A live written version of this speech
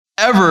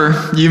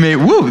Wherever you may,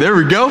 there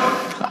we go.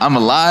 I'm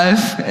alive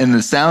and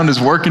the sound is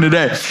working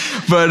today.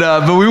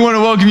 But we want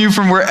to welcome you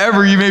from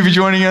wherever you may be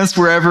joining us,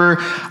 whether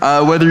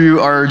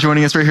you are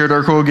joining us right here at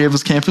our Coral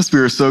Gables campus. We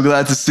are so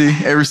glad to see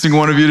every single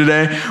one of you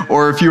today.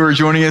 Or if you are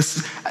joining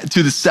us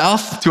to the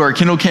south, to our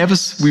Kendall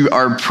campus, we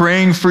are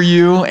praying for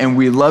you and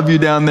we love you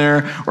down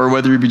there. Or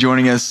whether you be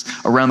joining us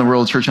around the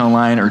world, church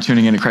online, or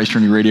tuning in to Christ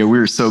Journey Radio, we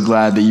are so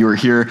glad that you are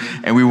here.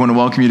 And we want to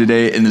welcome you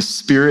today in the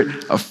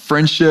spirit of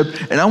friendship.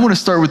 And I want to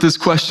start with this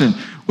question.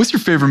 What's your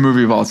favorite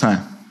movie of all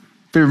time?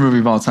 Favorite movie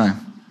of all time?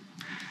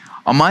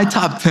 On my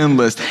top 10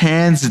 list,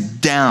 hands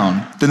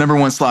down, the number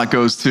one slot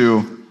goes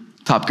to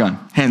Top Gun.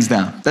 Hands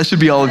down. That should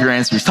be all of your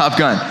answers. Top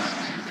Gun.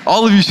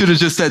 All of you should have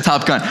just said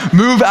Top Gun.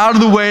 Move out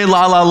of the way,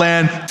 La La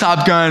Land.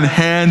 Top Gun,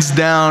 hands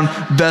down,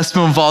 best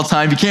film of all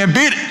time. You can't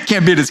beat it.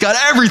 Can't beat it. It's got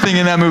everything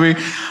in that movie.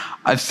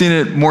 I've seen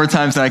it more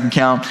times than I can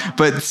count.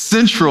 But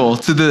central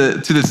to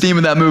the theme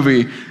of that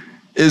movie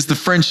is the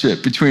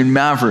friendship between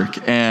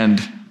Maverick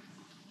and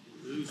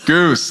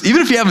Goose.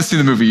 Even if you haven't seen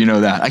the movie, you know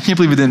that. I can't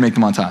believe it didn't make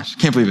the montage.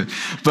 Can't believe it.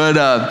 But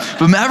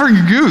Maverick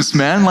and Goose,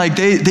 man, like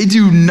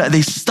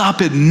they stop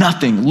at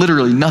nothing,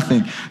 literally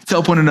nothing, to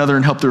help one another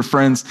and help their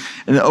friends.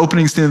 In the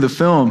opening scene of the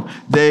film,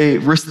 they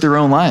risk their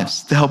own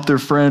lives to help their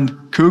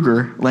friend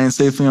Cougar land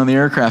safely on the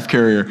aircraft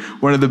carrier.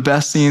 One of the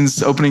best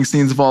opening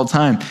scenes of all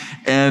time.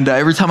 And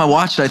every time I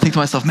watch it, I think to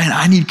myself, man,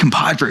 I need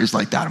compadres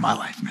like that in my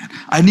life, man.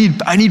 I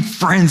need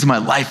friends in my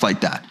life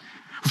like that.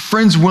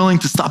 Friends willing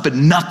to stop at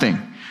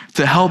nothing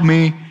to help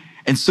me,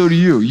 and so do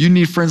you. You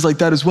need friends like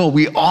that as well.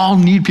 We all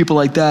need people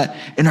like that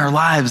in our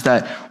lives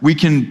that we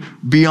can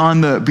be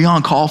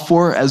on call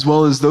for, as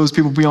well as those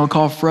people be on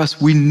call for us.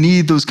 We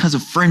need those kinds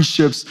of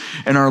friendships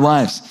in our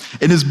lives.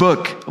 In his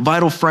book,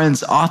 Vital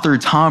Friends, author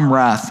Tom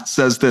Rath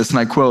says this, and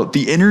I quote,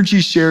 "The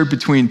energy shared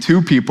between two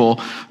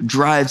people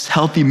drives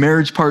healthy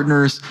marriage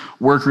partners,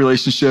 work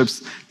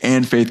relationships,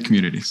 and faith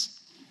communities."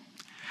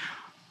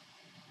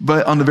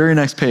 But on the very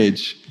next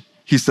page,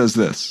 he says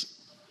this,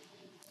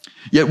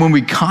 "Yet when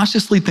we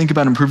consciously think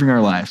about improving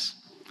our lives,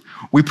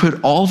 we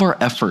put all of our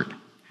effort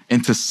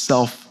into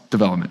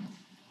self-development,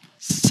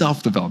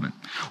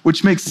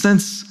 which makes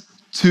sense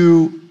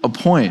to a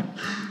point.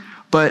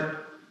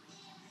 But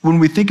when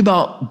we think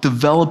about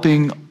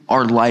developing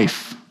our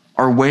life,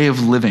 our way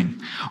of living,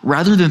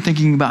 rather than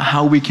thinking about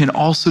how we can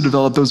also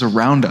develop those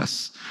around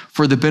us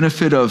for the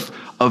benefit of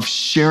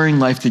sharing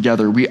life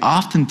together, we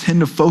often tend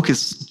to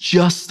focus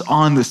just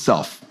on the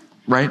self,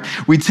 right?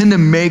 We tend to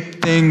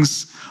make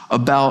things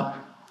about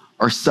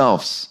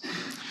ourselves.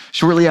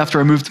 Shortly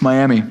after I moved to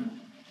Miami,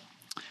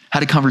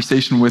 had a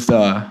conversation with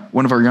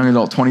one of our young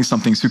adult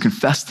 20-somethings who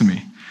confessed to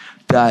me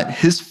that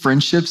his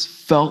friendships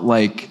felt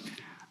like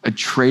a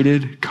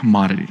traded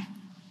commodity.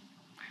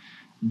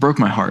 Broke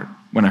my heart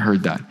when I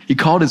heard that. He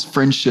called his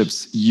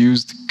friendships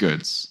used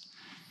goods.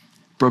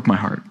 Broke my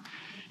heart.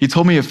 He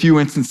told me a few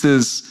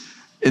instances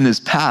in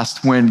his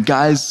past when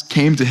guys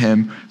came to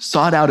him,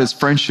 sought out his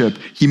friendship,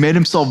 he made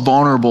himself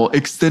vulnerable,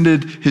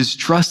 extended his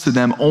trust to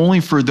them, only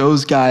for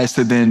those guys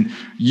to then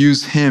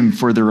use him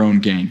for their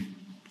own gain.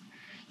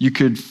 You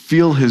could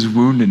feel his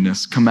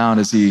woundedness come out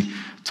as he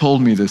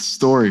told me this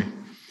story.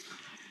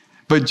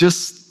 But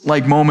just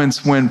like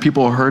moments when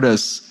people hurt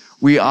us,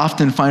 we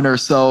often find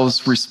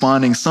ourselves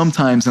responding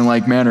sometimes in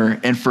like manner.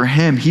 And for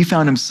him, he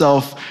found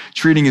himself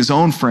treating his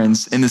own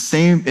friends in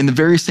the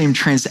very same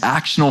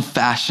transactional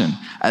fashion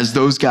as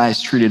those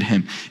guys treated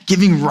him,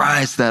 giving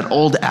rise to that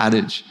old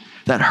adage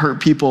that hurt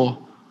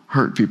people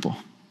hurt people.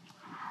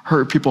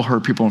 Hurt people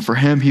hurt people. And for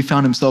him, he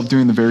found himself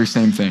doing the very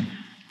same thing.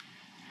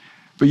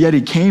 But yet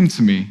he came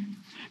to me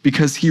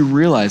because he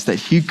realized that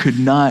he could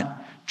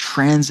not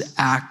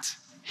transact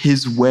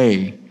his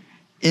way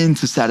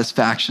into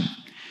satisfaction.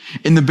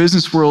 In the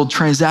business world,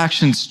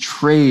 transactions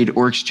trade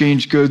or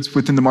exchange goods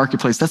within the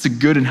marketplace. That's a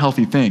good and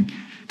healthy thing.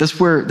 That's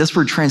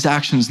where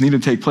transactions need to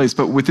take place.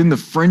 But within the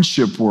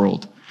friendship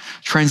world,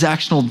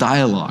 transactional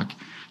dialogue,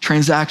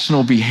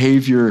 transactional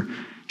behavior,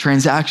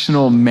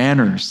 transactional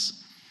manners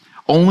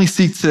only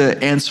seek to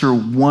answer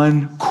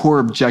one core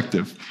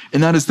objective.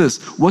 And that is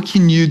this: what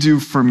can you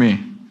do for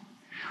me?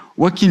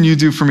 What can you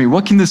do for me?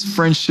 What can this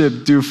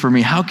friendship do for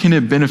me? How can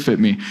it benefit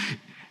me?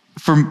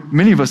 For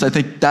many of us, I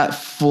think that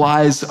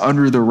flies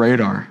under the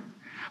radar.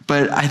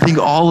 But I think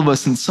all of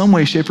us in some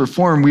way, shape, or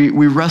form, we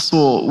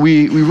wrestle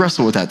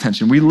with that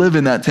tension. We live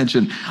in that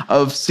tension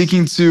of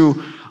seeking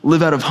to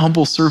live out of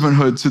humble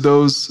servanthood to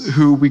those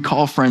who we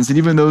call friends and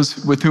even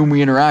those with whom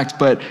we interact,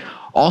 but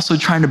also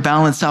trying to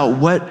balance out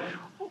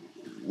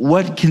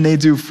what can they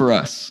do for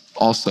us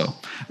also.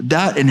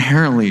 That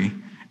inherently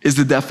is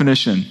the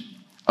definition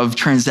of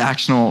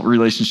transactional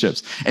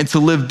relationships. And to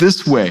live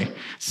this way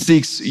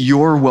seeks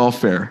your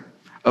welfare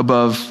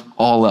above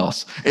all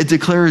else. It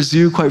declares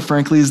you, quite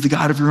frankly, as the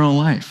God of your own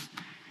life.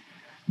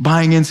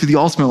 Buying into the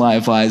ultimate lie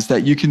of lies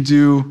that you can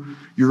do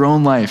your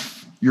own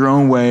life, your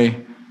own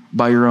way,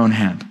 by your own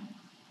hand.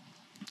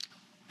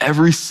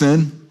 Every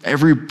sin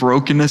every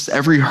brokenness,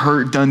 every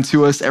hurt done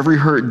to us, every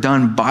hurt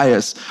done by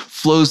us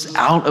flows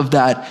out of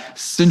that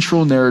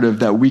central narrative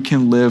that we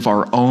can live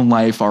our own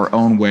life, our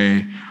own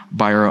way,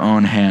 by our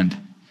own hand.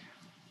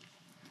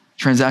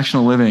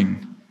 Transactional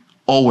living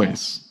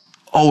always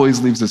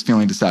leaves us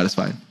feeling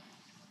dissatisfied.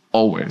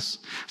 Always.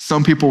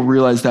 Some people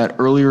realize that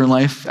earlier in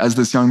life, as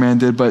this young man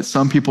did, but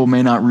some people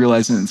may not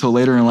realize it until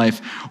later in life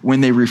when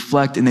they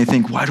reflect and they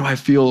think, why do I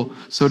feel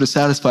so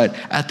dissatisfied?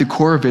 At the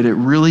core of it, it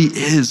really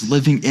is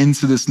living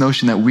into this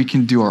notion that we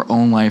can do our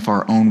own life,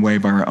 our own way,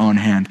 by our own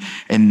hand.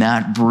 And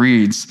that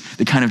breeds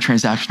the kind of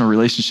transactional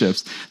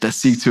relationships that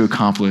seek to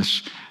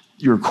accomplish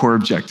your core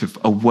objective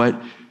of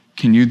what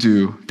can you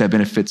do that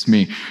benefits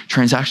me.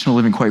 Transactional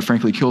living, quite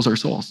frankly, kills our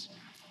souls.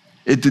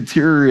 It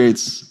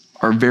deteriorates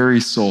our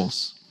very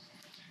souls.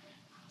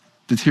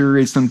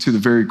 Deteriorates them to the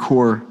very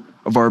core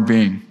of our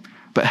being.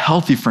 But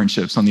healthy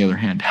friendships, on the other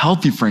hand,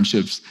 healthy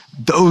friendships,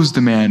 those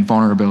demand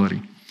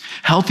vulnerability.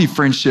 Healthy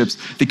friendships,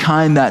 the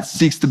kind that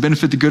seeks to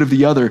benefit the good of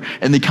the other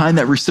and the kind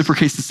that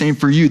reciprocates the same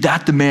for you,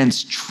 that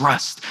demands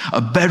trust, a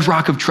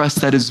bedrock of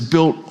trust that is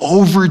built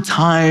over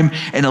time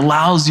and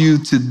allows you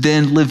to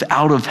then live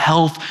out of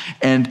health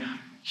and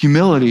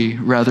humility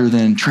rather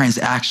than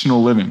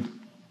transactional living.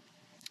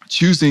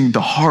 Choosing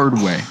the hard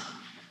way.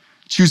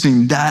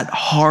 Choosing that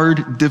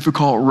hard,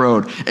 difficult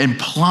road and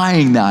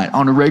applying that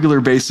on a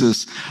regular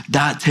basis,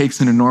 that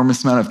takes an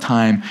enormous amount of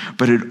time,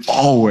 but it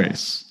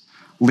always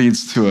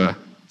leads to a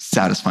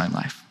satisfying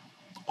life.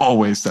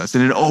 Always does.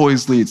 And it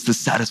always leads to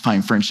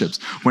satisfying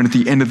friendships when at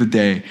the end of the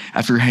day,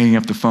 after hanging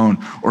up the phone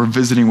or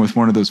visiting with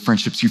one of those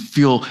friendships, you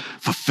feel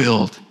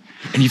fulfilled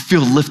and you feel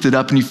lifted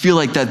up and you feel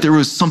like that there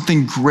was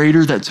something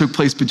greater that took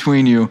place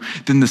between you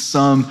than the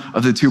sum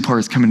of the two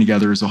parts coming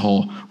together as a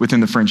whole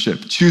within the friendship.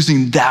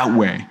 Choosing that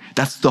way,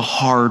 that's the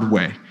hard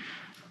way,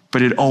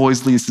 but it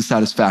always leads to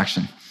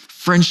satisfaction.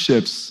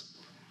 Friendships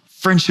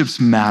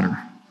matter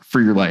for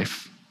your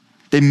life.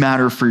 They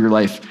matter for your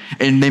life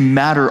and they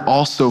matter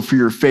also for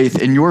your faith,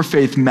 and your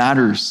faith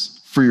matters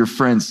for your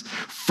friends.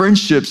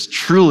 Friendships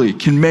truly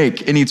can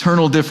make an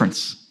eternal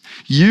difference.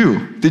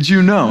 Did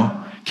you know,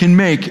 can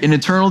make an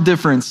eternal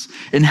difference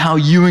in how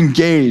you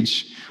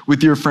engage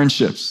with your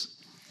friendships.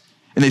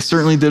 And they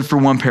certainly did for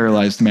one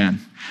paralyzed man.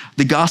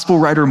 The gospel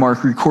writer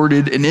Mark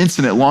recorded an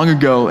incident long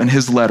ago in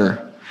his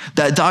letter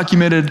that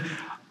documented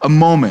a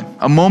moment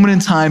in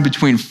time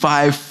between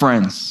five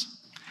friends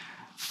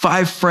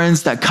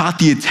that caught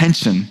the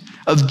attention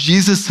of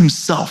Jesus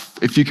himself,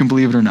 if you can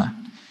believe it or not.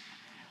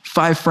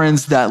 5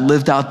 friends that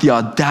lived out the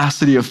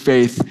audacity of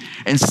faith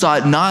and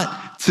sought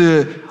not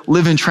to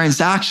live in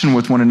transaction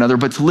with one another,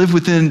 but to live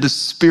within the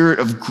spirit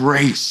of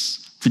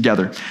grace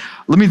together.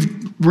 Let me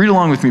read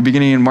along with me,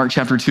 beginning in Mark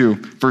chapter 2,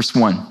 verse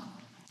 1.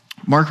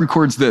 Mark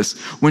records this: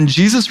 when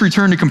Jesus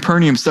returned to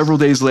Capernaum several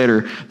days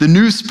later, the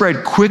news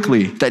spread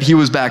quickly that he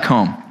was back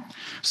home.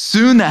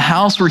 Soon the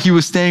house where he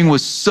was staying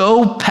was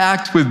so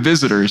packed with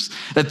visitors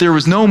that there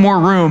was no more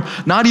room,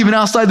 not even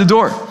outside the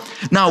door.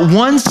 Not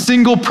one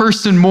single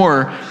person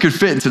more could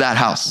fit into that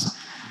house.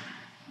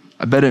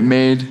 I bet it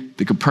made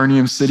the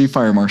Capernaum city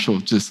fire marshal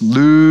just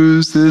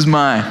lose his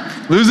mind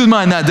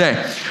that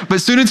day.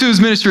 But soon into his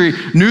ministry,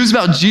 news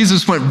about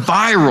Jesus went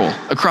viral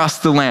across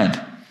the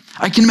land.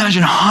 I can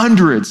imagine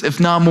hundreds, if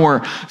not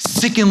more,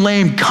 sick and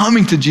lame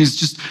coming to Jesus,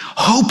 just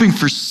hoping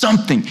for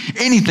something,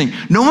 anything.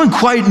 No one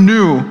quite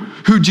knew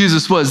who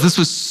Jesus was. This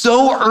was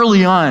so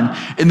early on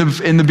in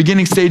the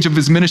beginning stage of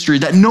his ministry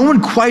that no one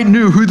quite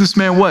knew who this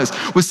man was.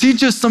 Was he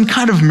just some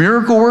kind of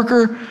miracle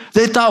worker?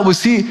 They thought,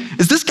 is he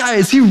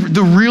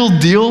the real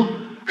deal?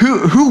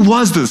 Who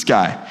was this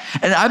guy?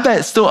 And I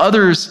bet still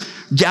others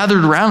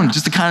gathered around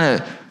just to kind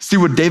of see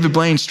what David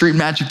Blaine street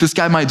magic this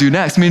guy might do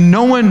next. I mean,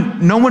 no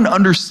one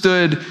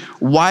understood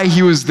why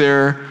he was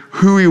there,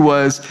 who he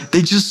was.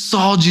 They just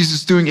saw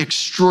Jesus doing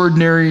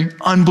extraordinary,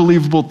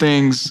 unbelievable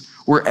things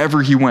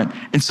wherever he went.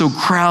 And so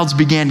crowds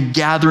began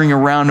gathering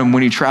around him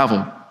when he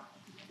traveled.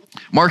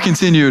 Mark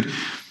continued,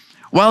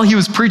 while he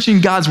was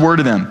preaching God's word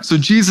to them. So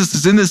Jesus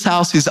is in this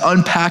house, he's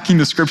unpacking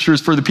the scriptures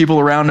for the people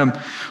around him.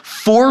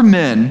 4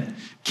 men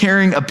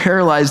carrying a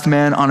paralyzed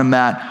man on a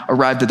mat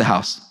arrived at the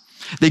house.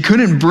 They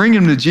couldn't bring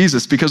him to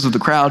Jesus because of the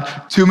crowd.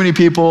 Too many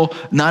people,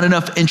 not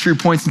enough entry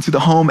points into the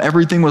home.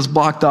 Everything was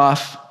blocked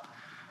off.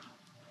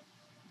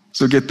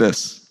 So get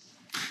this.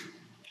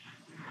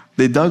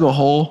 They dug a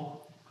hole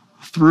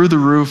through the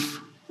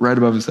roof right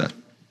above his head.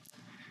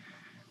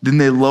 Then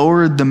they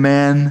lowered the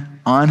man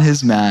on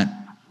his mat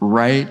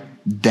right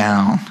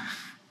down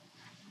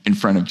in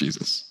front of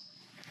Jesus.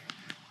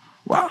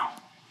 Wow.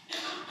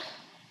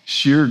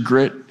 Sheer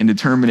grit and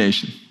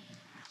determination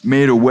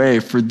made a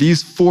way for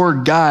these 4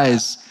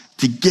 guys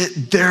to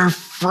get their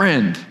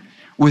friend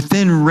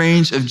within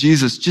range of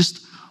Jesus,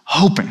 just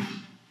hoping,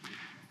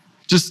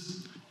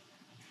 just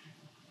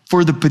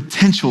for the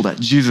potential that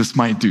Jesus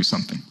might do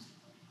something.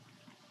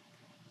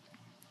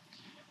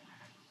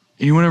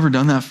 Anyone ever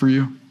done that for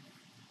you?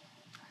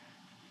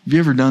 Have you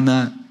ever done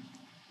that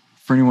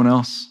for anyone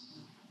else?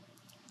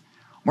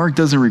 Mark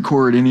doesn't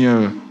record any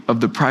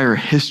of the prior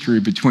history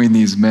between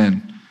these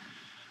men.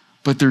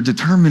 but their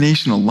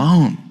determination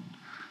alone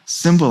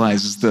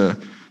symbolizes the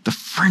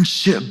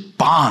friendship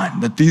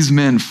bond that these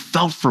men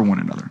felt for one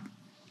another.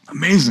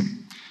 Amazing.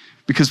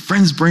 Because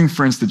friends bring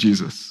friends to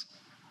Jesus.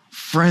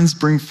 Friends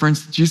bring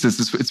friends to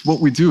Jesus. It's what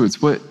we do.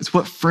 It's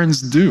what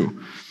friends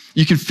do.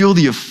 You can feel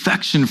the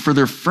affection for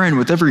their friend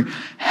with every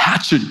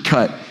hatchet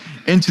cut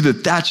into the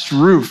thatched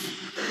roof.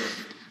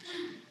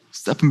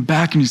 Stepping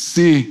back and you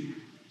see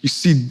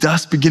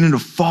dust beginning to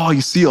fall.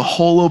 You see a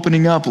hole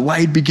opening up,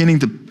 light beginning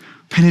to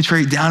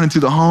penetrate down into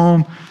the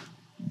home.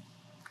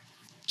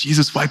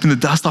 Jesus wiping the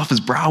dust off his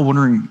brow,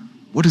 wondering,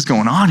 what is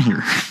going on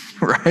here,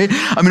 right?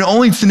 I mean,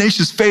 only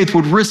tenacious faith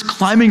would risk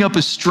climbing up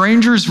a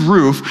stranger's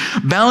roof,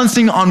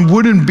 balancing on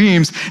wooden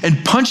beams,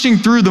 and punching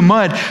through the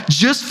mud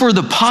just for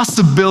the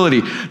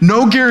possibility,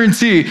 no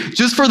guarantee,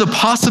 just for the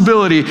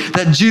possibility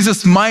that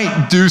Jesus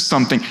might do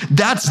something.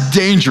 That's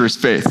dangerous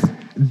faith.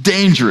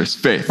 Dangerous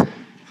faith.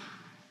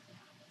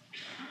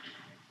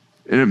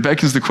 And it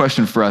beckons the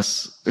question for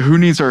us, who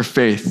needs our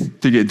faith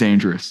to get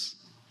dangerous?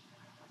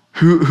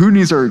 Who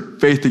needs our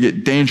faith to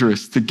get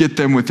dangerous, to get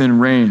them within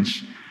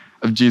range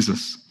of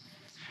Jesus?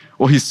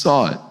 Well, he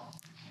saw it,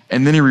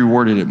 and then he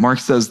rewarded it. Mark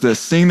says this,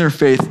 seeing their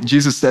faith,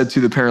 Jesus said to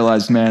the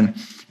paralyzed man,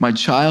 my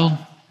child,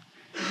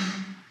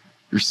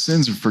 your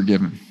sins are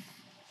forgiven.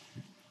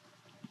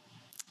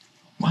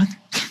 What?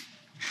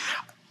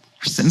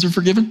 Your sins are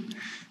forgiven?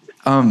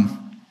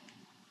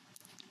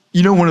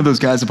 You know one of those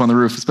guys up on the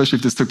roof, especially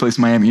if this took place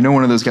in Miami, you know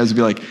one of those guys would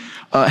be like,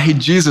 hey,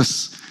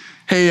 Jesus,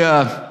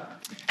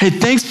 hey,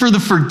 thanks for the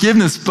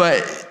forgiveness, but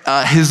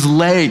his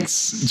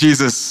legs,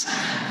 Jesus,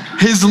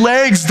 his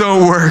legs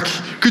don't work.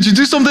 Could you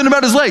do something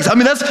about his legs? I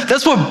mean,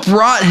 that's what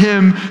brought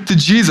him to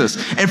Jesus.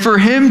 And for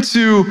him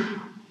to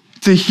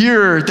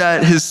hear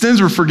that his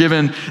sins were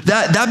forgiven,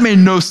 that made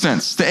no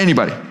sense to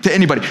anybody.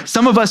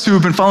 Some of us who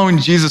have been following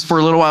Jesus for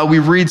a little while, we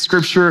read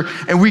scripture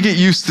and we get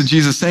used to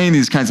Jesus saying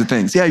these kinds of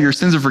things. Yeah, your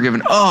sins are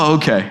forgiven. Oh,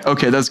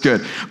 okay, that's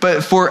good.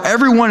 But for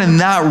everyone in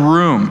that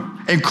room,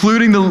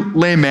 including the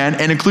lame man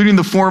and including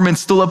the foreman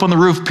still up on the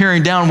roof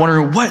peering down,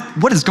 wondering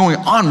what is going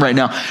on right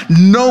now,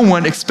 no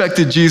one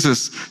expected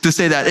Jesus to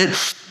say that.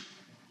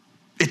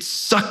 It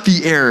sucked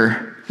the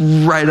air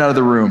right out of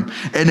the room.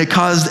 And it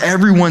caused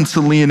everyone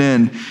to lean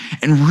in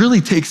and really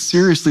take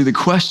seriously the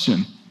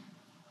question,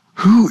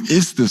 who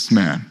is this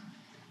man?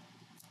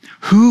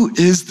 Who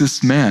is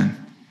this man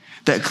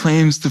that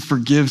claims to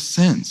forgive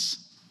sins?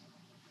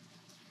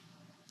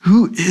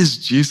 Who is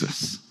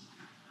Jesus?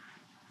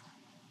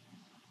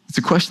 It's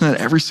a question that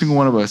every single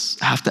one of us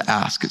have to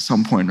ask at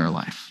some point in our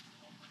life.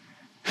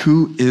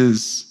 Who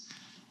is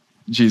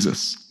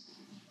Jesus?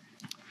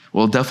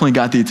 Well, it definitely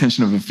got the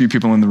attention of a few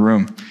people in the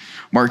room.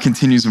 Mark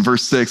continues in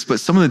verse 6, but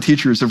some of the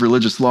teachers of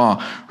religious law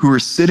who were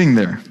sitting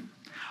there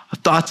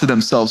thought to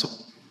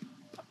themselves,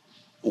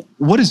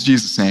 what is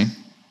Jesus saying?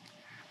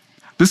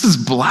 This is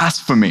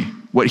blasphemy,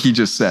 what he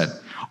just said.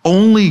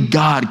 Only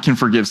God can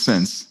forgive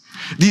sins.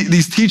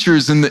 These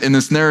teachers in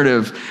this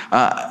narrative,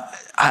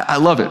 I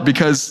love it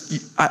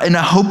because, and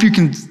I hope you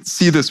can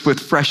see this with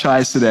fresh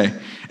eyes today.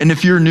 And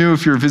if you're new,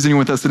 if you're visiting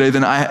with us today,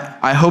 then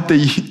I hope that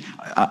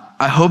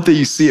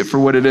you see it for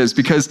what it is,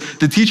 because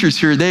the teachers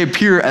here, they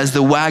appear as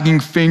the wagging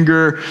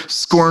finger,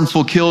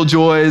 scornful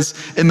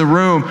killjoys in the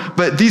room.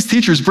 But these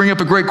teachers bring up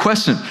a great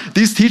question.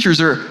 These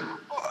teachers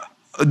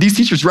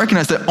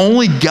recognize that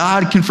only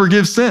God can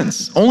forgive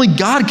sins. Only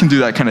God can do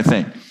that kind of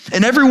thing.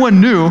 And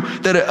everyone knew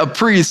that a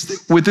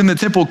priest within the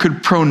temple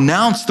could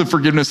pronounce the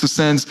forgiveness of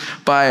sins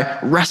by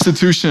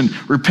restitution,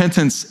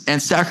 repentance,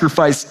 and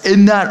sacrifice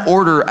in that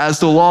order as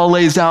the law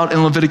lays out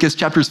in Leviticus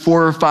chapters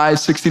 4, 5,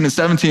 16, and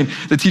 17.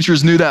 The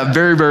teachers knew that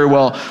very, very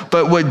well.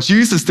 But what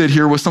Jesus did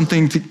here was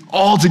something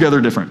altogether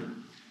different.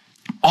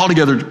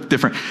 Altogether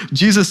different.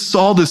 Jesus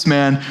saw this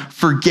man,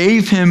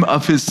 forgave him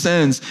of his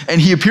sins, and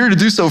he appeared to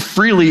do so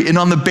freely and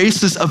on the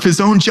basis of his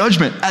own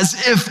judgment,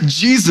 as if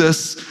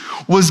Jesus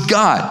was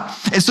God.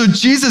 And so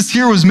Jesus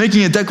here was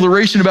making a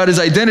declaration about his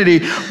identity,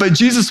 but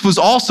Jesus was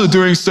also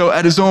doing so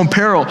at his own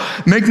peril.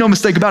 Make no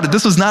mistake about it,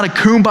 this was not a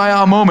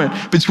kumbaya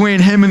moment between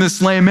him and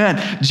this lame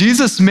man.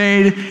 Jesus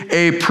made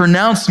a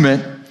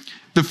pronouncement,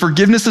 the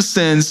forgiveness of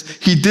sins.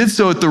 He did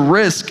so at the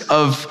risk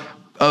of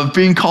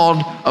being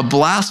called a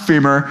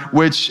blasphemer,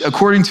 which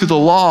according to the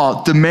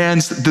law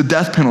demands the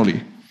death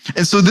penalty.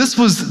 And so this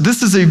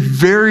is a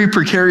very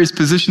precarious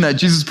position that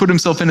Jesus put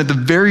himself in at the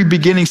very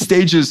beginning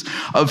stages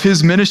of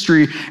his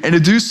ministry, and to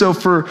do so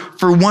for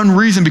one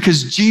reason,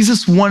 because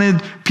Jesus wanted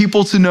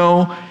people to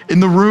know in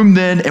the room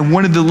then, and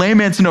wanted the lame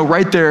man to know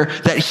right there,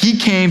 that he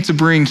came to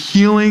bring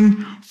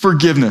healing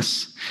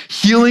forgiveness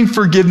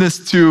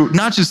to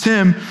not just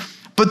him,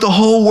 but the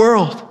whole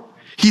world.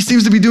 He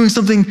seems to be doing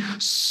something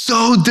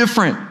so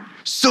different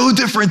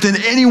than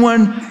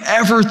anyone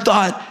ever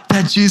thought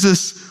that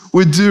Jesus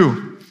would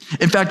do.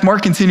 In fact,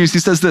 Mark continues, he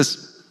says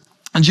this,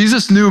 and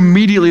Jesus knew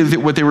immediately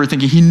what they were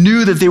thinking. He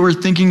knew that they were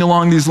thinking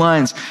along these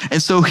lines. And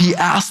so he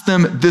asked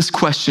them this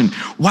question: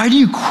 why do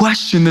you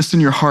question this in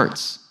your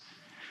hearts?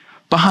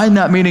 Behind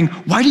that meaning,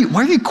 why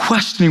are you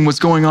questioning what's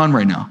going on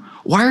right now?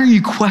 Why are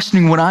you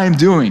questioning what I am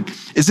doing?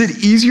 Is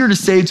it easier to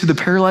say to the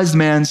paralyzed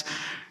man,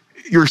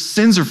 your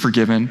sins are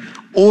forgiven,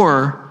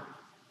 or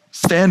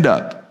stand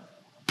up,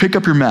 pick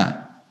up your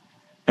mat,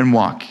 and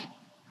walk?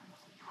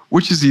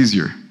 Which is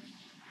easier?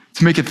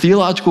 To make a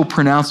theological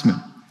pronouncement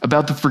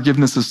about the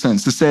forgiveness of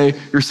sins, to say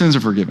your sins are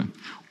forgiven,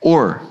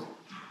 or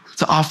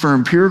to offer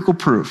empirical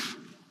proof,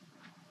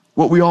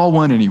 what we all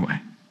want anyway,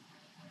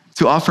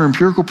 to offer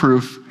empirical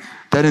proof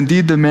that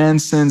indeed the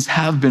man's sins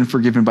have been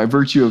forgiven by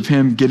virtue of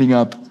him getting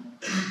up,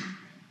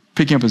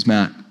 picking up his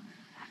mat,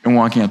 and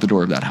walking out the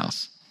door of that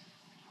house.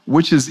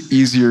 Which is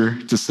easier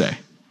to say?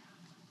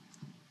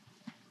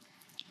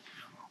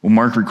 Well,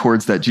 Mark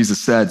records that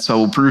Jesus said, so I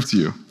will prove to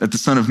you that the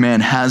Son of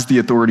Man has the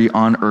authority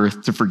on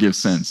earth to forgive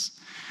sins.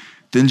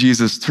 Then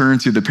Jesus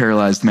turned to the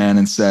paralyzed man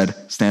and said,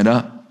 stand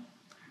up,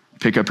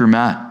 pick up your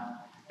mat,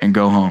 and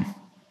go home.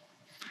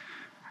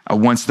 At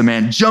once the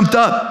man jumped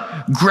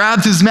up,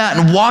 grabbed his mat,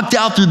 and walked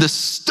out through the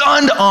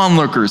stunned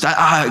onlookers.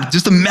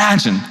 Just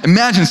imagine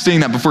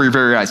seeing that before your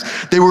very eyes.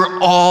 They were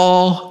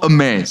all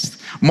amazed.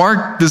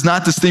 Mark does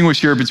not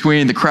distinguish here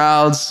between the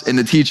crowds and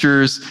the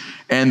teachers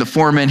and the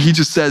foreman. He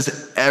just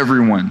says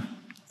everyone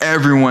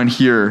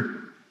here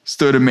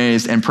stood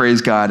amazed and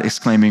praised God,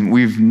 exclaiming,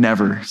 we've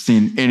never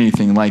seen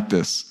anything like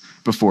this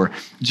before.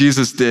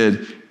 Jesus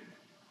did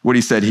what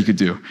he said he could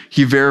do.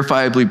 He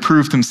verifiably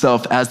proved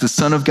himself as the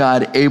Son of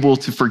God, able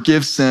to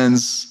forgive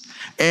sins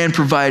and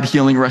provide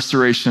healing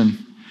restoration.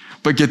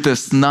 But get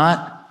this,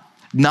 not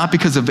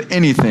because of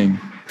anything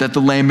that the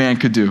lame man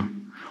could do,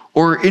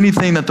 or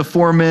anything that the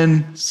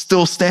foreman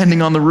still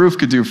standing on the roof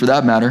could do for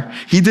that matter.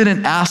 He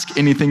didn't ask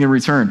anything in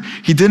return.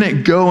 He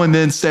didn't go and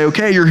then say,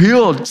 okay, you're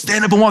healed,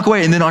 stand up and walk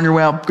away, and then on your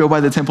way out, go by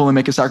the temple and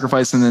make a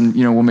sacrifice, and then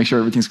we'll make sure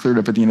everything's cleared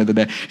up at the end of the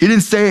day. He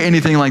didn't say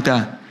anything like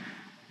that.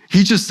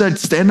 He just said,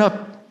 stand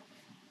up,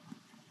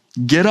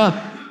 get up,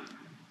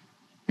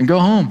 and go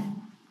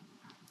home.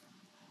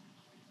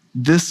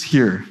 This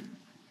here,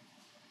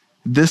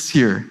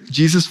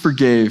 Jesus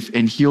forgave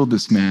and healed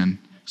this man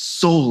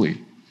solely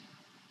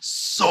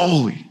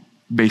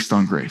based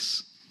on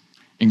grace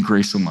and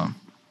grace alone.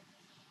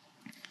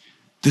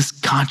 This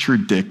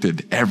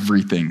contradicted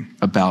everything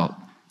about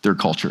their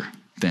culture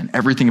then,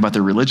 everything about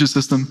their religious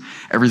system,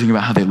 everything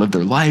about how they lived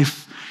their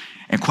life.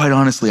 And quite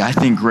honestly, I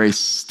think grace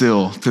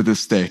still to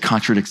this day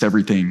contradicts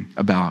everything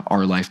about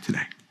our life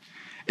today.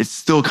 It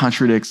still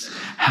contradicts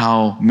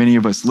how many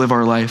of us live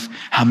our life,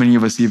 how many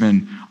of us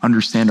even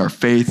understand our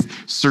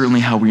faith, certainly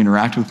how we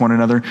interact with one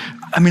another.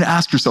 I mean,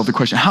 ask yourself the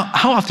question,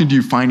 how often do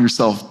you find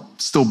yourself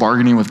still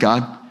bargaining with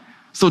God?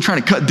 Still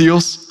trying to cut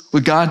deals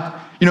with God?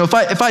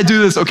 If I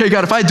do this, okay,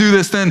 God, if I do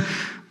this, then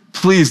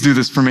please do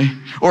this for me.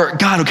 Or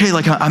God, okay,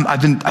 like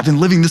I've been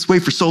living this way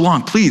for so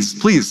long. Please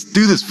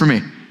do this for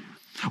me.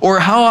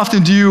 Or how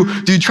often do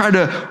you try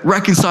to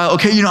reconcile,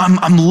 okay,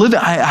 I'm living,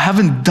 I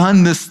haven't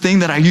done this thing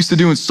that I used to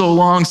do in so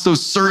long, so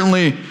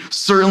certainly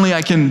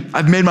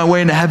I've made my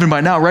way into heaven by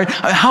now, right?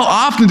 How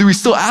often do we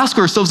still ask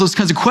ourselves those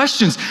kinds of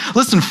questions?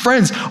 Listen,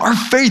 friends, our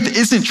faith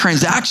isn't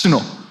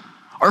transactional.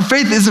 Our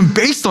faith isn't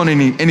based on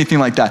anything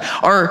like that.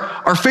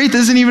 Our faith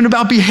isn't even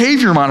about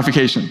behavior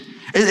modification.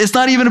 It's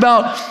not even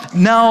about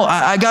now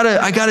I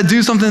gotta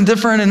do something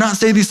different and not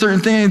say these certain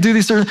things and do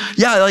these certain,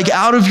 like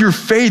out of your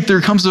faith, there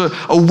comes a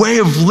way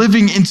of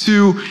living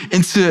into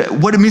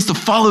what it means to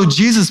follow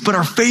Jesus, but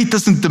our faith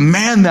doesn't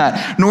demand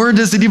that, nor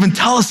does it even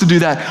tell us to do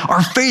that.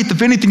 Our faith,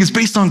 if anything, is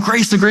based on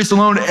grace and grace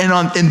alone.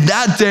 And in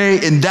that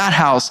day, in that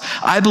house,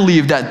 I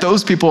believe that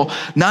those people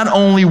not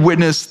only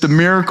witnessed the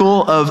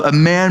miracle of a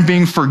man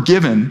being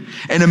forgiven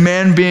and a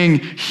man being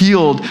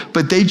healed,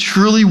 but they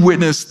truly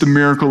witnessed the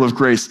miracle of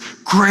grace.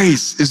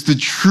 Grace is the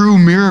true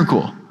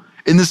miracle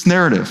in this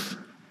narrative.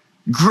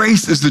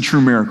 Grace is the true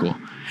miracle.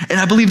 And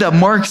I believe that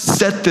Mark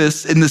set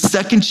this in the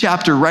second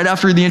chapter right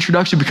after the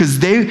introduction because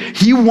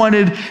he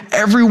wanted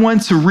everyone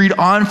to read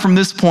on from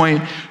this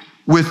point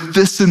with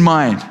this in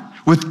mind,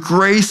 with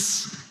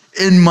grace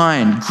in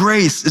mind.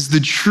 Grace is the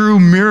true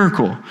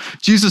miracle.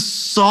 Jesus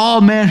saw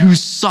a man who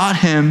sought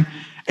him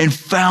and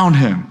found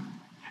him,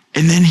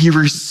 and then he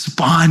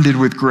responded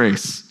with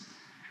grace.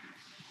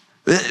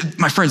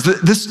 My friends,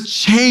 this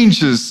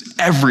changes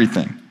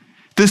everything.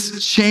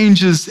 This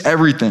changes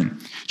everything.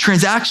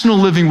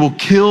 Transactional living will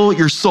kill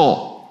your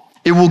soul.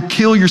 It will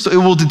kill your soul. It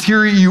will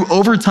deteriorate you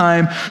over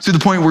time to the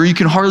point where you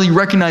can hardly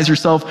recognize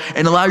yourself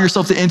and allow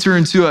yourself to enter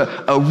into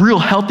a real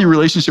healthy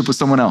relationship with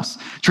someone else.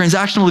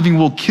 Transactional living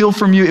will kill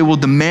from you. It will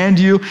demand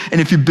you.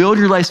 And if you build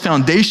your life's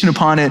foundation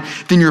upon it,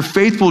 then your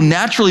faith will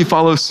naturally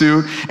follow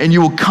suit. And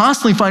you will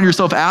constantly find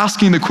yourself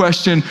asking the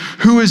question,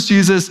 who is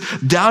Jesus?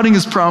 Doubting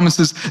his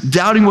promises,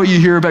 doubting what you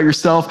hear about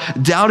yourself,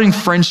 doubting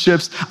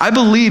friendships. I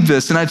believe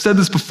this, and I've said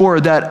this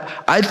before,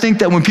 that I think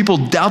that when people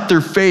doubt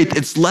their faith,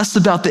 it's less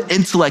about the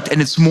intellect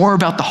and it's more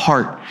about the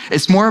heart.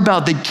 It's more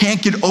about they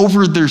can't get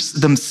over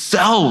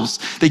themselves.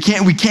 We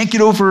can't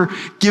get over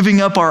giving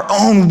up our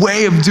own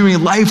way of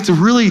doing life to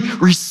really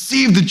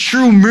receive the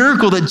true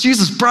miracle that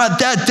Jesus brought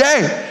that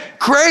day.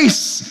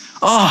 Grace.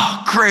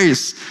 Oh,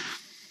 grace.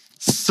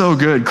 So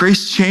good.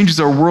 Grace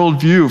changes our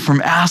worldview from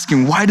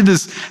asking, why did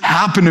this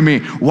happen to me?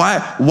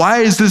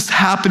 Why is this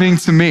happening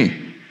to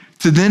me?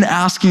 To then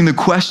asking the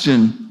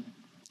question,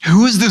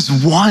 who is this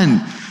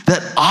one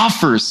that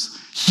offers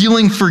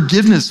healing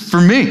forgiveness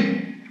for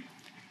me?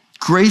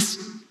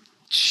 Grace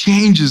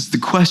changes the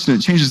question.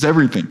 It changes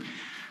everything.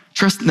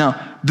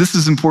 Now, this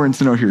is important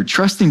to note here.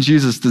 Trusting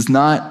Jesus does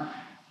not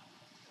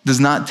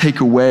take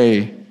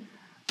away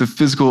the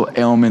physical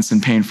ailments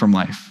and pain from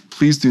life.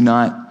 Please do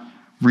not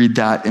read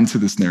that into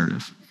this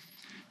narrative.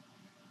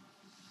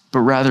 But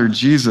rather,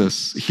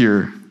 Jesus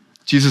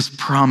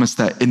promised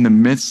that in the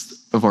midst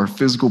of our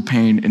physical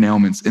pain and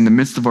ailments, in the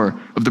midst of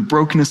the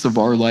brokenness of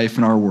our life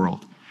and our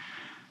world,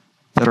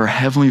 that our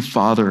Heavenly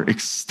Father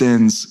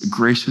extends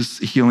gracious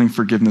healing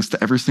forgiveness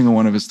to every single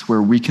one of us to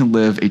where we can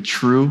live a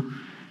true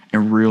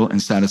and real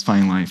and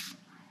satisfying life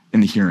in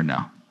the here and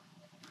now.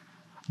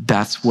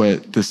 That's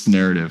what this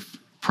narrative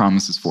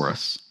promises for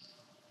us.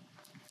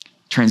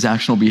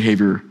 Transactional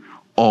behavior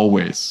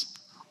always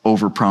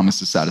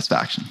overpromises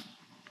satisfaction,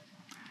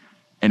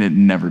 and it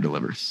never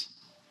delivers.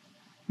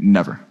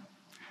 Never.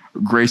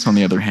 Grace, on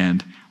the other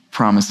hand,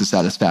 promises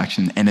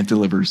satisfaction, and it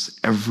delivers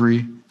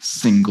every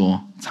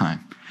single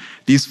time.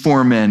 These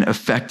 4 men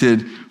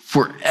affected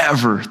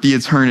forever the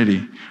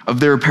eternity of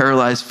their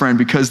paralyzed friend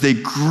because they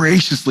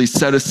graciously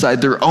set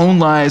aside their own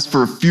lives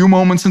for a few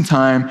moments in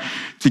time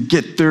to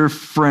get their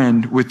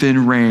friend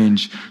within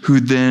range, who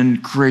then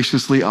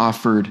graciously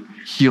offered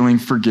healing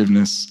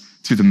forgiveness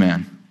to the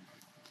man.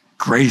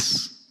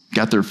 Grace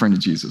got their friend to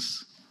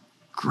Jesus.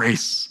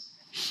 Grace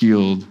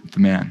healed the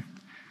man.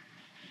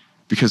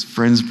 Because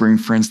friends bring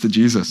friends to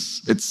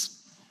Jesus.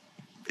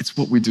 It's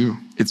what we do.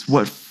 It's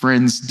what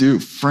friends do.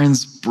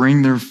 Friends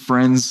bring their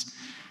friends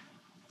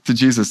to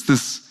Jesus.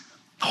 This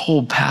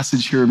whole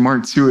passage here in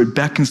Mark 2, it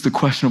beckons the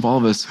question of all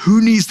of us,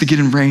 who needs to get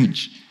in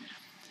range?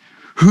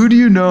 Who do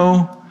you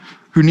know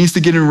who needs to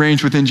get in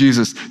range within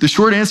Jesus? The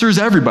short answer is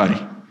everybody.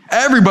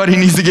 Everybody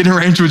needs to get in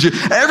range with you.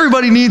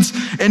 Everybody needs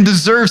and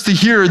deserves to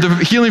hear the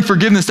healing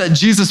forgiveness that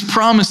Jesus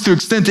promised to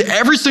extend to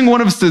every single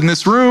one of us in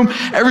this room,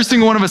 every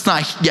single one of us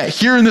not yet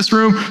here in this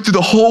room, to the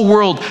whole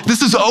world.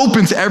 This is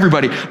open to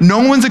everybody.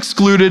 No one's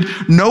excluded.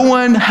 No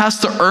one has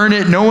to earn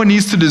it. No one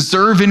needs to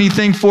deserve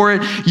anything for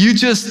it. You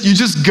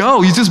just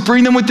go. You just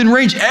bring them within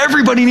range.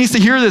 Everybody needs to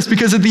hear this,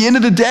 because at the end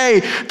of the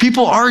day,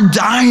 people are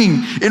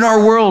dying in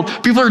our world.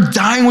 People are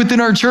dying within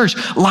our church.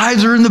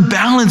 Lives are in the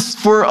balance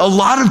for a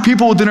lot of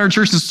people within our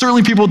church.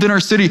 Certainly people within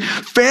our city.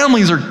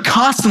 Families are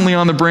constantly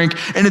on the brink,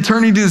 and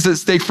eternity is at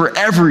stake for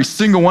every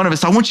single one of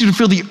us. I want you to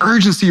feel the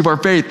urgency of our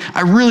faith. I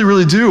really,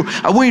 really do.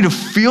 I want you to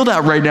feel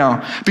that right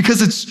now,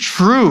 because it's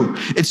true.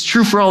 It's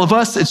true for all of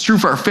us. It's true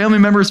for our family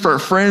members, for our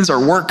friends,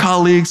 our work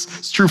colleagues.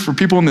 It's true for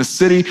people in this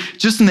city.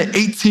 Just in the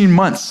 18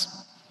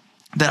 months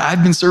that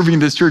I've been serving in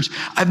this church,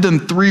 I've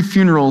done 3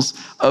 funerals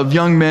of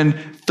young men,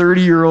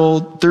 30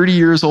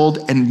 years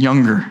old and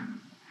younger.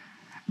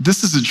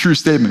 This is a true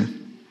statement.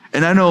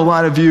 And I know a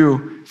lot of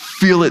you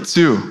feel it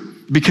too,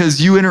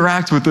 because you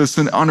interact with us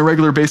on a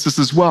regular basis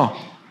as well.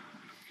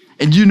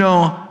 And you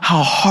know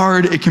how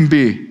hard it can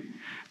be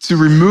to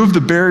remove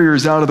the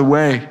barriers out of the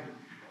way,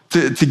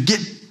 to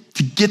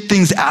get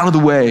things out of the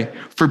way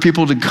for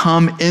people to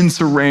come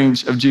into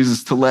range of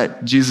Jesus, to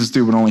let Jesus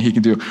do what only he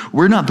can do.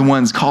 We're not the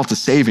ones called to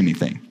save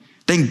anything.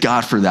 Thank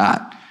God for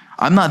that.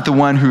 I'm not the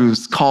one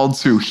who's called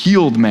to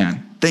heal the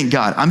man. Thank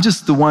God. I'm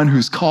just the one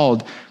who's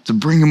called to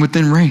bring him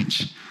within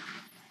range.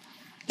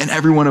 And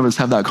every one of us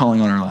have that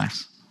calling on our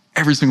lives.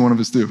 Every single one of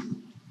us do.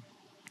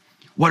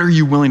 What are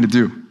you willing to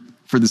do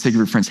for the sake of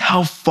your friends?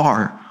 How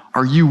far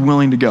are you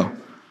willing to go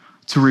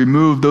to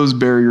remove those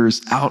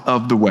barriers out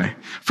of the way?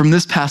 From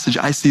this passage,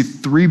 I see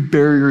 3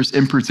 barriers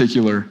in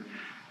particular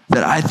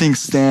that I think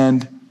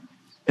stand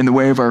in the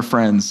way of our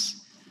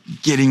friends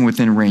getting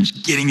within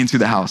range, getting into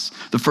the house.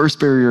 The first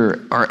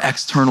barrier are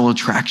external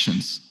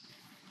attractions.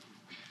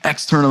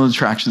 External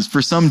attractions.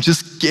 For some,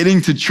 just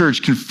getting to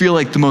church can feel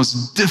like the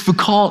most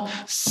difficult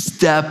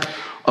step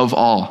of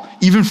all,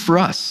 even for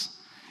us,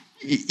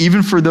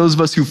 even for those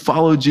of us who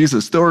follow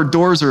Jesus. Though our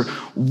doors are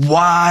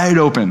wide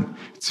open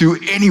to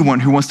anyone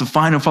who wants to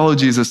find and follow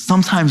Jesus,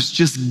 sometimes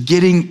just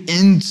getting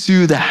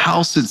into the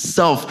house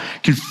itself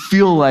can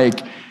feel like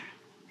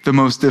the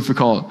most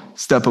difficult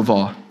step of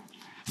all.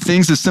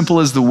 Things as simple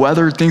as the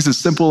weather, things as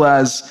simple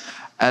as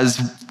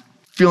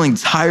feeling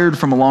tired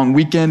from a long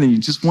weekend and you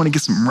just want to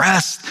get some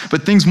rest,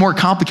 but things more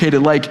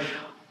complicated, like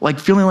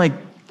feeling like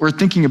we're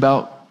thinking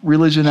about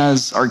religion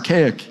as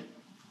archaic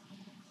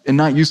and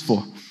not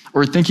useful,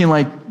 or thinking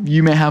like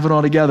you may have it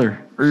all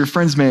together, or your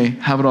friends may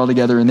have it all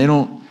together and they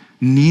don't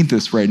need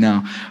this right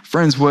now.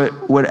 Friends,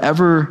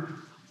 whatever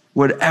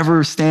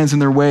stands in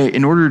their way,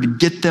 in order to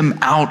get them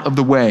out of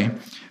the way,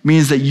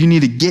 means that you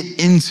need to get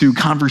into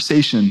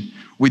conversation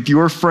with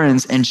your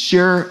friends and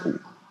share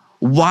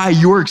why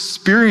your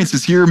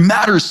experiences here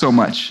matters so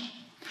much,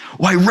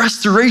 why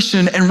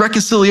restoration and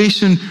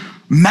reconciliation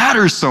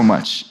matters so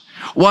much,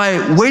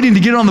 Why waiting to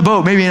get on the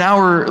boat maybe an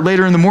hour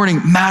later in the morning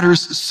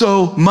matters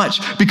so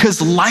much,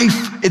 because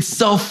life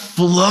itself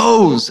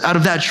flows out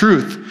of that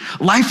truth.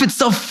 Life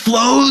itself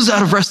flows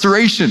out of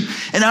restoration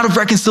and out of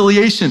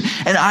reconciliation.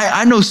 And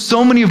I know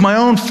so many of my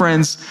own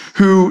friends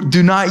who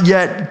do not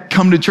yet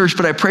come to church,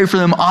 but I pray for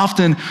them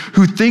often,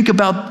 who think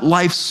about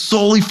life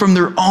solely from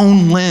their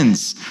own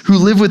lens, who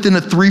live within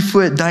a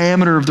 3-foot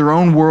diameter of their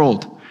own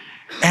world.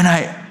 And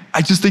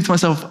I just think to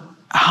myself,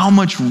 how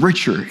much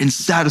richer and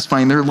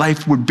satisfying their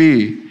life would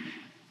be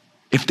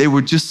if they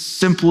would just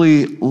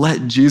simply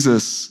let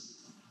Jesus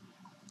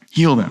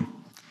heal them.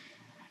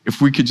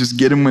 If we could just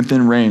get them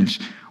within range.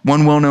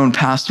 One well-known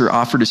pastor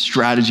offered a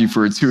strategy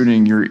for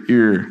tuning your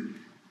ear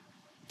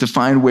to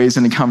find ways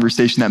in a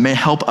conversation that may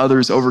help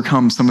others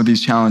overcome some of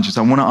these challenges.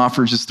 I want to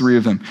offer just 3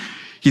 of them.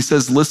 He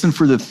says, listen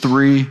for the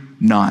 3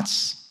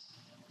 knots.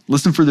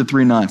 Listen for the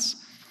 3 knots.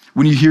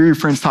 When you hear your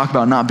friends talk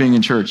about not being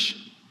in church,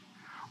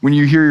 when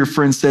you hear your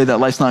friends say that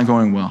life's not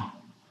going well,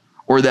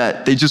 or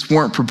that they just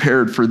weren't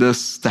prepared for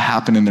this to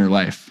happen in their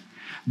life,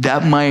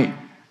 that might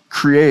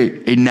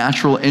create a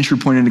natural entry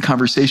point into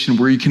conversation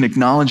where you can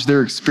acknowledge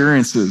their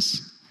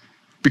experiences,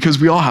 because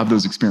we all have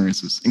those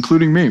experiences,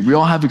 including me. We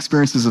all have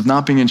experiences of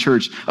not being in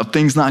church, of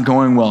things not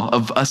going well,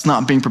 of us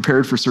not being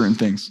prepared for certain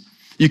things.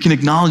 You can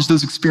acknowledge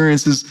those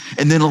experiences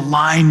and then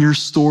align your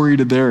story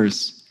to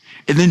theirs,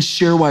 and then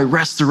share why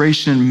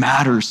restoration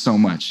matters so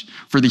much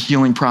for the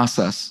healing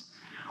process.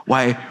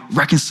 Why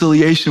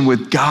reconciliation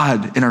with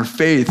God in our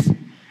faith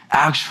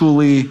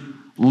actually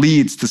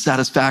leads to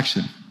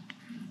satisfaction.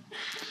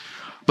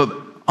 But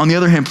on the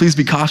other hand, please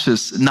be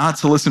cautious not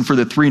to listen for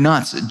the 3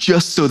 knots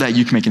just so that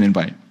you can make an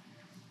invite,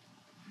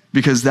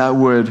 because that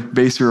would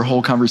base your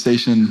whole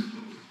conversation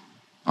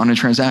on a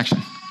transaction.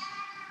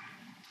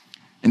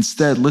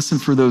 Instead, listen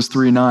for those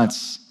 3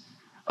 knots.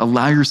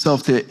 Allow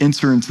yourself to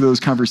enter into those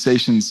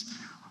conversations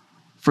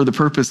for the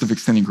purpose of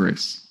extending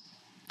grace,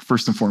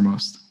 first and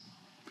foremost.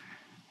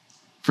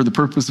 For the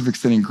purpose of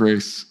extending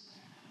grace.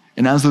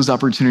 And as those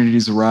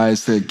opportunities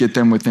arise to get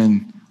them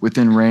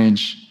within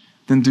range,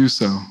 then do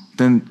so.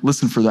 Then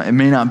listen for that. It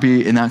may not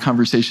be in that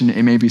conversation,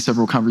 it may be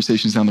several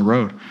conversations down the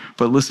road,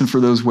 but listen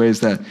for those ways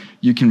that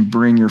you can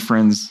bring your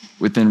friends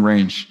within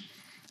range.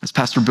 As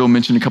Pastor Bill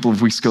mentioned a couple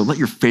of weeks ago, let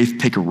your faith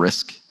take a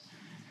risk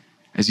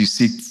as you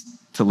seek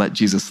to let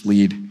Jesus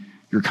lead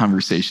your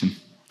conversation.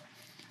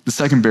 The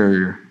second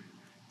barrier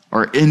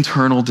are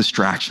internal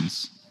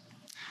distractions.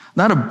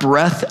 Not a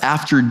breath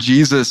after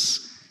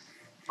Jesus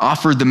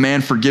offered the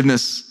man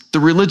forgiveness, the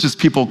religious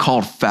people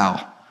called foul,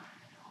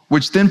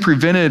 which then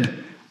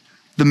prevented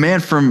the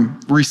man from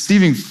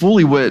receiving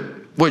fully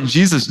what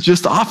Jesus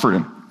just offered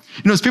him.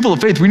 You know, as people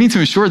of faith, we need to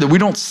ensure that we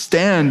don't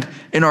stand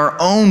in our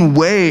own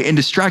way and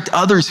distract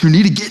others who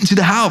need to get into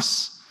the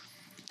house.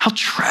 How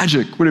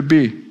tragic would it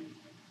be?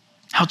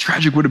 How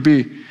tragic would it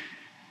be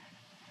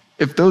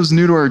if those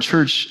new to our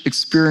church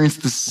experience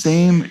the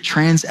same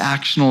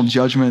transactional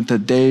judgment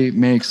that they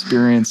may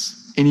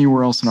experience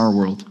anywhere else in our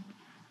world?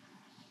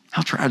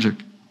 How tragic.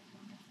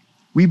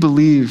 We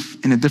believe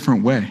in a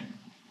different way.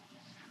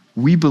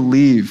 We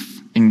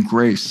believe in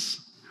grace.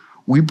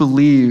 We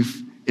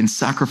believe in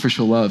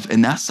sacrificial love,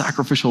 and that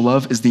sacrificial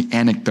love is the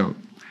antidote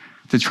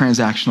to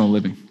transactional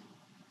living.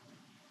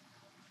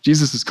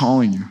 Jesus is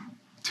calling you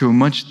to a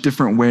much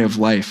different way of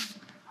life,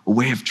 a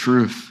way of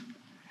truth,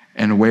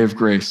 and a way of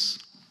grace.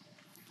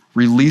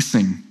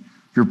 Releasing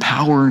your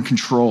power and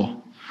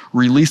control,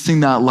 releasing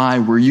that lie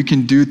where you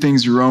can do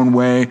things your own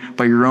way,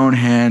 by your own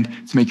hand,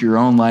 to make your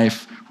own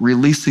life,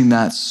 releasing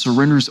that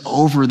surrenders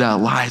over that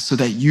lie so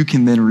that you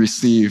can then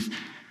receive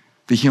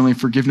the healing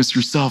forgiveness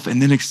yourself and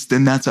then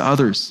extend that to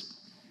others.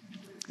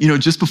 You know,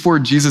 just before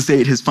Jesus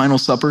ate his final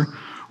supper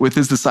with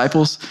his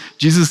disciples,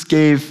 Jesus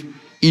gave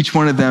each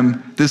one of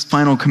them this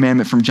final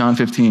commandment from John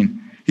 15.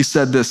 He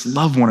said this,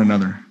 love one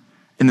another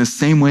in the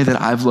same way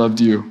that I've loved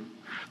you.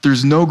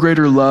 There's no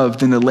greater love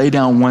than to lay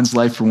down one's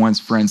life for one's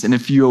friends. And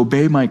if you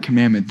obey my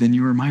commandment, then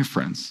you are my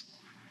friends.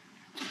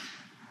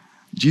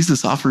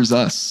 Jesus offers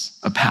us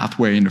a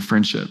pathway into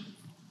friendship.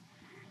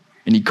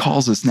 And he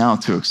calls us now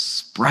to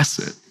express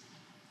it,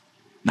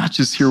 not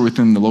just here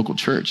within the local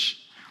church,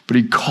 but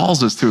he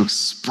calls us to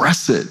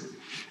express it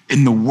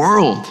in the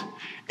world,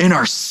 in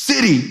our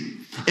city.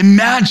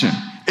 Imagine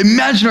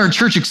our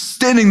church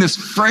extending this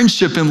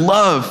friendship and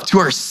love to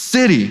our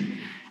city.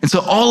 And so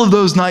all of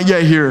those not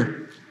yet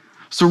here.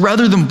 So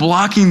rather than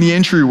blocking the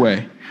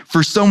entryway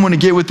for someone to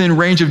get within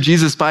range of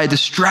Jesus by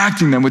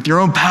distracting them with your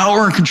own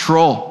power and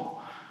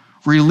control,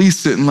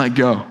 release it and let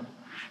go.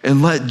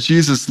 And let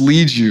Jesus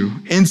lead you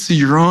into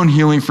your own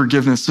healing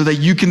forgiveness so that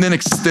you can then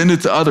extend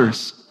it to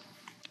others.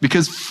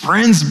 Because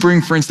friends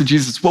bring friends to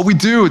Jesus. It's what we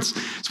do.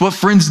 It's what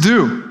friends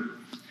do.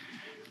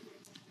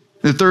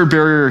 The third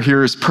barrier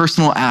here is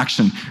personal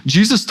action.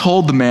 Jesus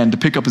told the man to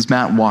pick up his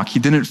mat and walk. He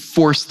didn't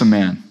force the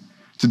man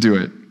to do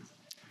it.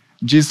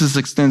 Jesus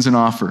extends an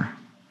offer,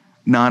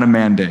 not a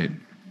mandate.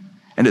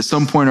 And at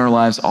some point in our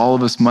lives, all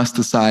of us must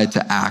decide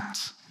to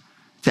act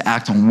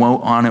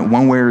on it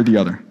one way or the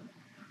other.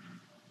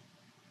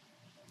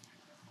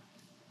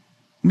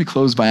 Let me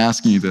close by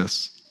asking you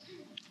this.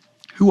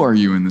 Who are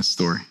you in this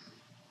story?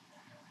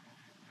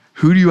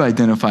 Who do you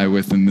identify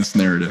with in this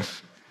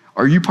narrative?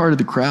 Are you part of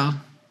the crowd?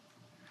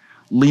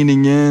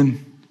 Leaning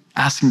in,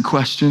 asking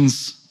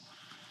questions?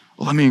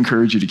 Well, let me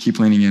encourage you to keep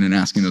leaning in and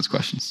asking those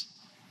questions.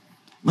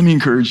 Let me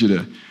encourage you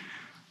to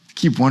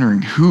keep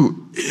wondering,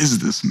 who is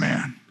this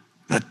man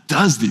that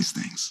does these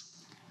things?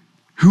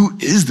 Who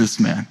is this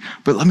man?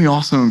 But let me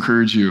also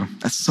encourage you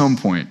at some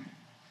point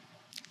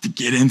to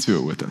get into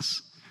it with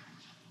us.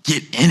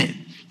 Get in it.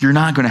 You're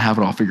not going to have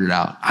it all figured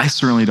out. I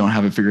certainly don't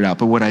have it figured out.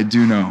 But what I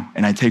do know,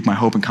 and I take my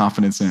hope and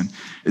confidence in,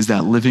 is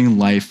that living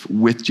life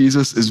with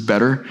Jesus is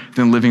better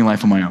than living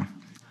life on my own.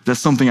 That's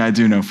something I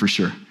do know for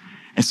sure.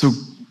 And so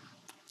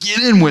get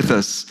in with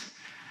us.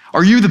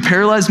 Are you the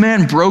paralyzed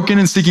man, broken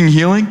and seeking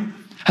healing?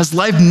 Has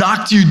life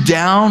knocked you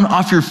down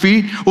off your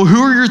feet? Well,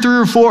 who are your 3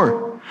 or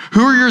 4?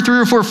 Who are your 3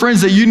 or 4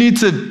 friends that you need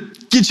to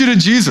get you to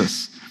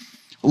Jesus?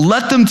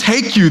 Let them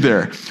take you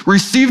there.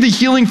 Receive the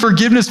healing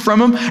forgiveness from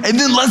them, and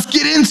then let's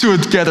get into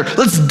it together.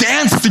 Let's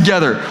dance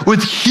together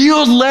with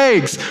healed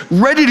legs,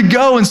 ready to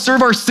go and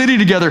serve our city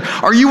together.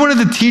 Are you one of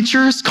the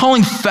teachers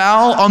calling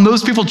foul on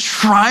those people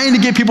trying to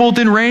get people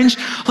within range?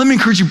 Let me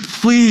encourage you,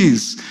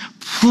 please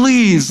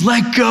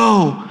let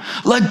go.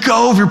 Let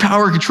go of your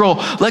power and control.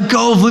 Let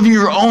go of living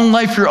your own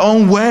life your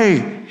own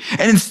way.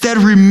 And instead,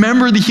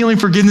 remember the healing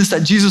forgiveness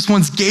that Jesus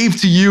once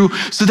gave to you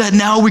so that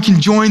now we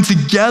can join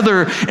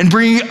together and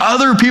bring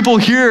other people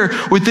here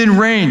within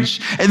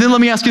range. And then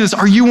let me ask you this.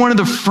 Are you one of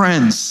the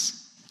friends?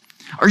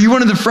 Are you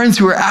one of the friends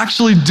who are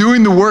actually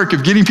doing the work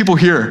of getting people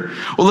here?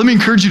 Well, let me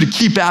encourage you to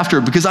keep after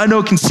it, because I know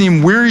it can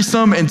seem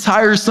wearisome and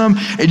tiresome,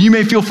 and you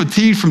may feel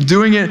fatigued from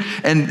doing it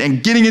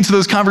and getting into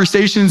those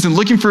conversations and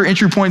looking for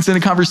entry points in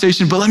a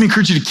conversation. But let me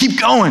encourage you to keep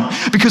going,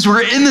 because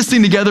we're in this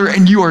thing together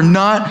and you are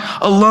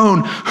not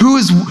alone.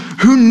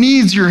 Who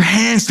needs your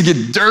hands to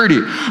get dirty?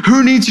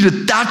 Who needs you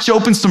to thatch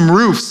open some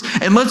roofs?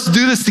 And let's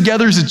do this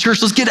together as a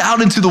church. Let's get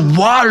out into the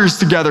waters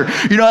together.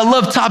 You know, I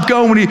love Top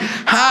Gun when he,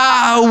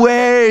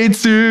 highway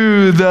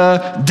to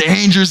the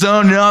danger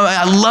zone. You know,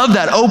 I love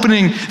that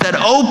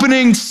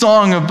opening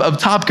song of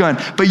Top Gun.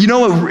 But you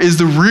know what is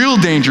the real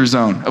danger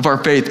zone of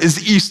our faith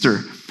is Easter.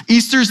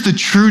 Easter is the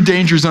true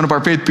danger zone of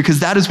our faith, because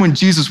that is when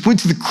Jesus went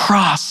to the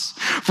cross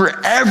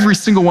for every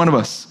single one of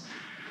us,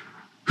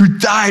 who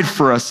died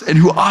for us and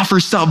who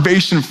offers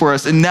salvation for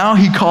us. And now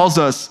he calls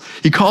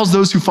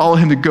those who follow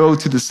him to go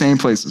to the same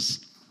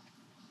places.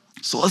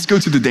 So let's go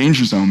to the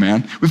danger zone,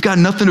 man. We've got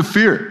nothing to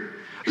fear.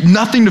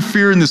 Nothing to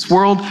fear in this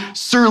world,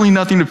 certainly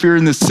nothing to fear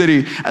in this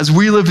city, as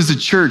we live as a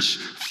church,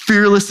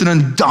 fearless and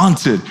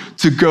undaunted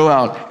to go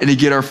out and to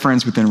get our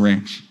friends within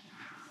range.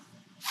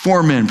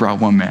 4 men brought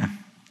 1 man.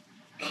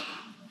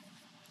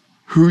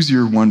 Who's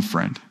your one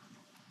friend?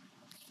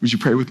 Would you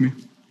pray with me?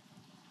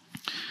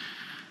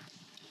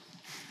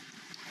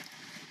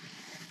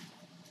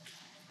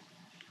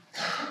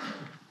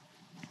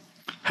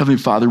 Heavenly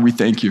Father, we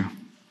thank you.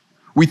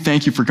 We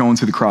thank you for going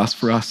to the cross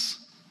for us.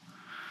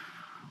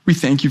 We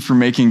thank you for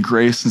making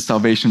grace and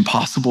salvation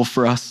possible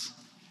for us.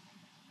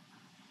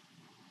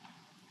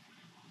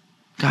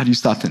 God, you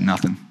stopped at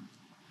nothing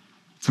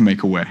to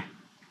make a way.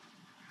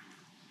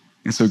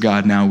 And so,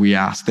 God, now we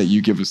ask that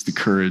you give us the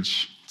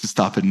courage to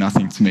stop at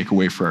nothing to make a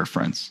way for our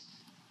friends.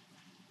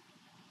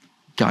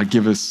 God,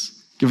 give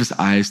us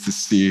eyes to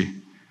see,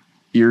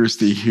 ears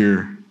to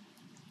hear,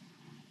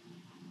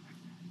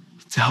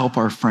 to help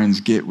our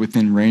friends get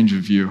within range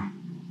of you.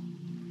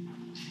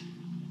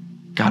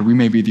 God, we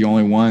may be the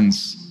only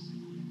ones,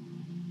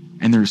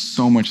 and there's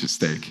so much at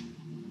stake.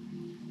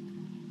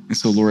 And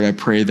so, Lord, I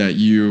pray that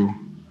you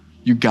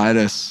guide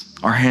us.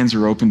 Our hands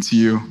are open to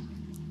you.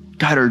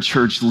 Guide our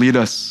church. Lead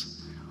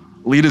us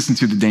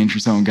into the danger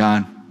zone,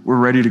 God. We're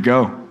ready to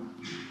go.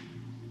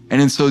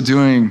 And in so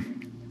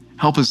doing,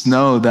 help us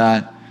know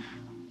that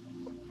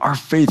our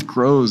faith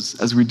grows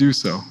as we do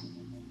so.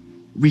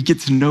 We get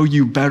to know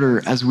you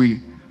better as we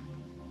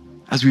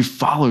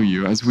follow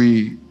you, as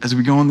we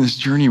go on this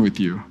journey with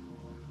you.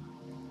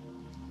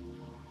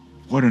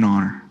 What an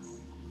honor.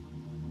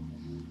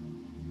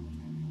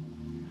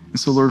 And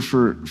so, Lord,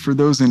 for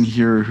those in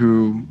here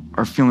who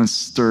are feeling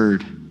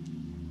stirred,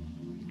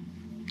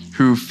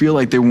 who feel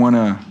like they want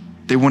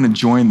to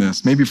join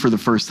this, maybe for the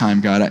first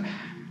time, God,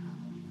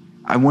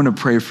 I want to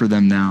pray for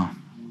them now.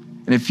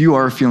 And if you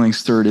are feeling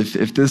stirred,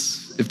 if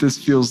this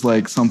feels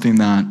like something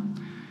that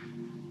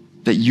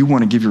you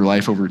want to give your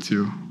life over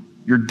to,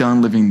 you're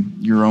done living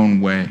your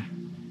own way,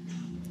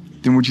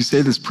 then would you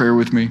say this prayer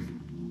with me?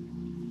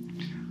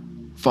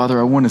 Father,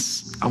 I want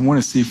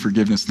to see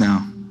forgiveness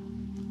now.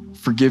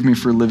 Forgive me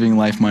for living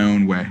life my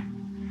own way.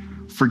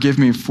 Forgive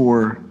me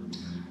for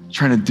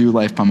trying to do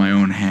life by my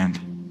own hand.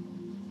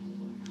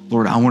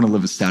 Lord, I want to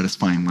live a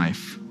satisfying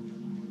life,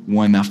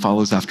 one that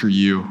follows after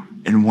you,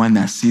 and one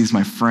that sees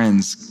my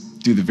friends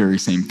do the very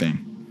same thing.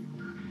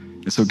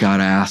 And so, God,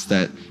 I ask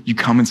that you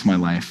come into my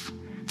life,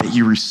 that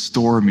you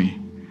restore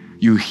me,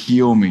 you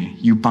heal me,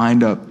 you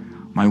bind up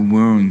my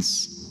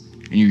wounds,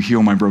 and you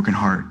heal my broken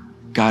heart.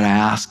 God, I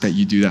ask that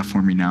you do that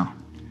for me now.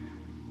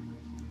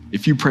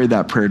 If you prayed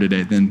that prayer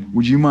today, then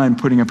would you mind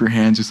putting up your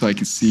hand just so I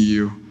can see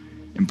you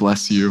and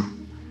bless you,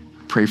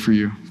 pray for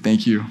you?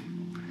 Thank you.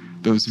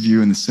 Those of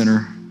you in the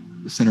center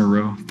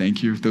row,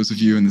 thank you. Those of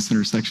you in the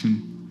center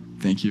section,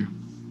 thank you.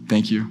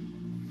 Thank you.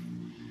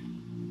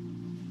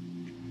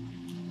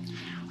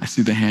 I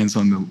see the hands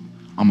on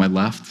my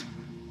left.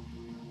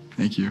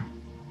 Thank you.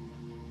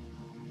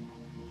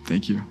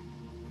 Thank you.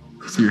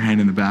 I see your hand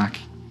in the back.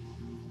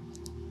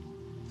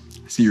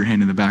 I see your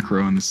hand in the back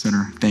row in the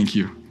center. Thank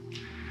you.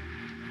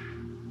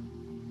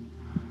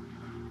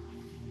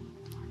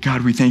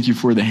 God, we thank you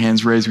for the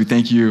hands raised. We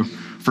thank you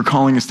for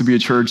calling us to be a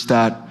church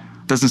that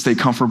doesn't stay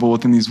comfortable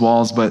within these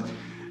walls, but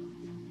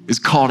is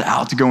called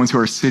out to go into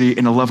our city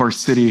and to love our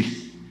city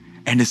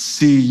and to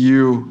see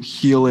you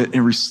heal it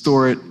and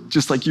restore it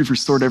just like you've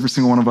restored every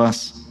single one of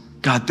us.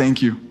 God,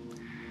 thank you.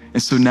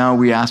 And so now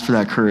we ask for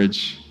that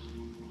courage.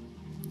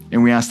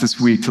 And we ask this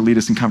week to lead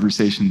us in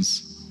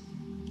conversations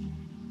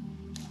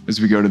as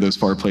we go to those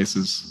far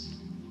places.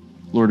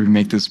 Lord, we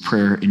make this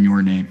prayer in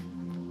your name.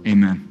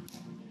 Amen.